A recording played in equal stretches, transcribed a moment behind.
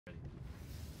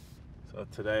So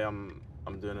today I'm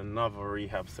doing another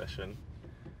rehab session.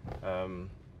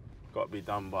 Got to be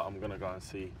done, but I'm gonna go and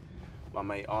see my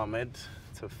mate Ahmed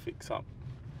to fix up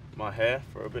my hair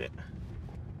for a bit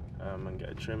and get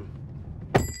a trim.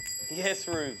 Yes,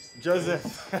 Rubes.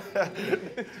 Joseph.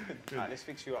 Alright, let's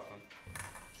fix you up, man.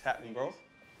 What's happening, bro?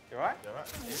 You alright? You alright?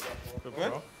 Good, bro.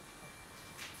 What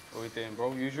are we doing,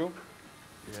 bro? Usual?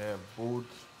 Yeah, bald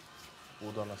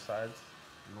on the sides,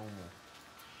 normal.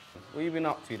 What have you been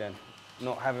up to then?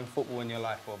 Not having football in your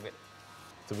life for a bit?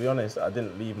 To be honest, I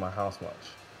didn't leave my house much.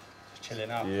 Just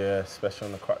chilling out? Yeah, especially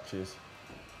on the crutches.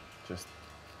 Just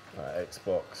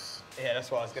Xbox. Yeah, that's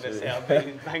what I was going to say. I've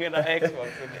been banging that Xbox,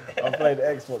 isn't it? I've played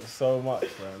Xbox so much,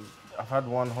 man. I've had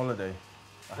one holiday.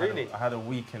 Really? I had a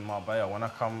week in Marbella. When I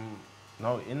come,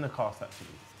 no, in the cast actually.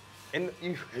 In the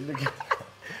in the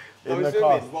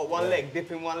cast? What, one leg?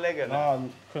 Dipping one leg? No, I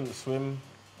couldn't swim.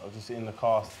 I was just in the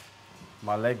cast.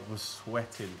 My leg was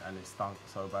sweating and it stunk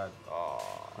so bad.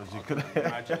 Oh, Because you couldn't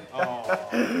imagine.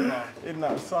 Oh, in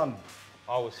that sun.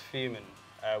 I was fuming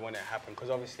when it happened because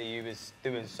obviously you was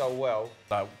doing so well.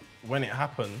 Like when it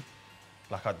happened,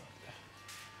 like I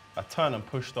turned and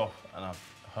pushed off and I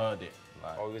heard it.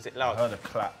 Like, oh, was it loud? I heard a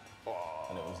clap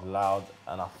and it was loud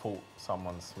and I thought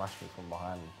someone smashed me from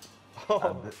behind.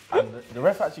 And the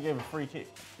ref actually gave a free kick.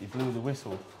 He blew the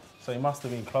whistle, so he must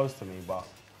have been close to me, but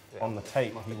yeah, on the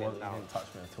tape he didn't touch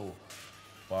me at all.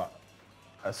 But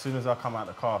as soon as I come out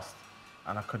the cast,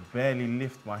 and I could barely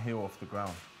lift my heel off the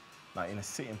ground, like in a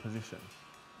sitting position,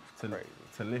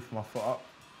 to lift my foot up,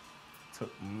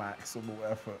 took maximal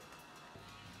effort.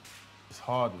 It's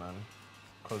hard, man,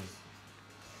 because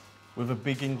with a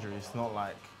big injury, it's not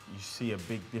like you see a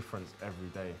big difference every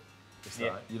day. It's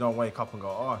like you don't wake up and go,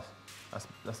 oh,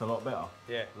 that's a lot better.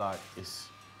 Yeah. Like it's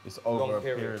over a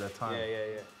period of time.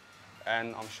 Yeah.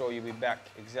 And I'm sure you'll be back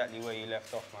exactly where you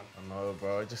left off, man. I know,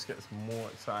 bro. It just gets more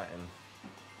exciting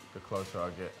the closer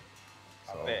I get.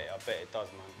 So I bet it does,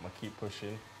 man. I'm gonna keep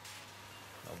pushing.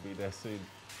 I'll be there soon.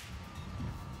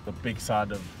 The big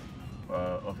side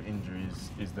of injuries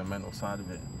is the mental side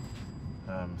of it.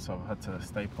 So I've had to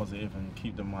stay positive and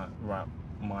keep the right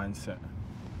mindset.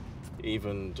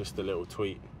 Even just a little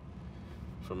tweet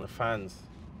from the fans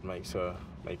makes a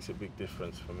big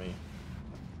difference for me.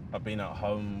 I've been at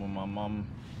home with my mum,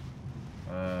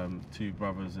 2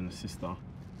 brothers and a sister,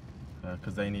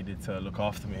 because they needed to look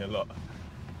after me a lot,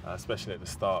 especially at the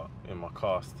start in my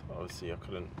cast. Obviously, I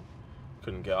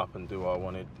couldn't get up and do what I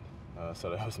wanted, so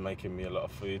they was making me a lot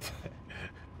of food,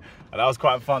 and that was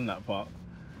quite fun, that part.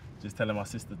 Just telling my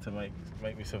sister to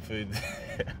make me some food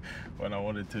when I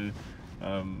wanted to,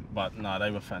 but no,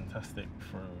 they were fantastic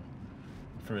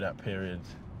through that period.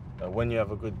 When you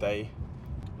have a good day,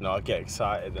 you know, I get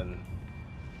excited and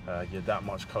you're that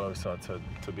much closer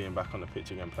to being back on the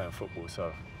pitch again playing football.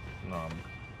 So, no, I'm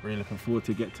really looking forward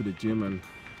to get to the gym and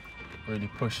really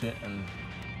push it and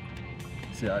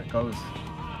see how it goes.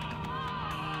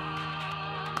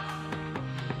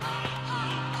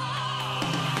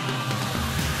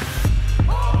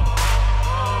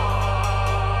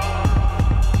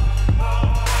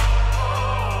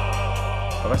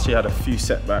 I've actually had a few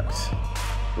setbacks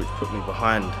which put me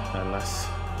behind, and that's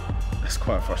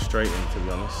quite frustrating, to be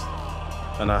honest.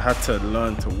 And I had to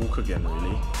learn to walk again,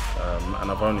 really,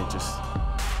 and I've only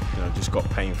just got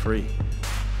pain-free.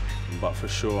 But for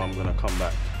sure, I'm gonna come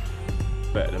back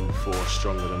better than before,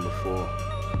 stronger than before,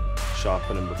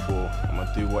 sharper than before. I'm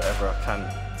gonna do whatever I can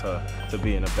to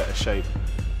be in a better shape.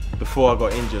 Before I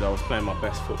got injured, I was playing my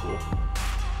best football.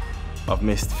 I've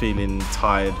missed feeling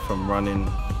tired from running,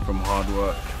 from hard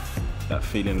work, that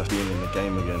feeling of being in the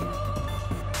game again.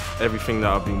 Everything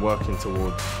that I've been working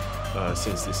towards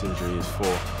since this injury is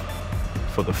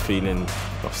for the feeling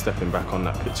of stepping back on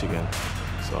that pitch again.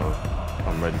 So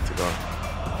I'm ready to go.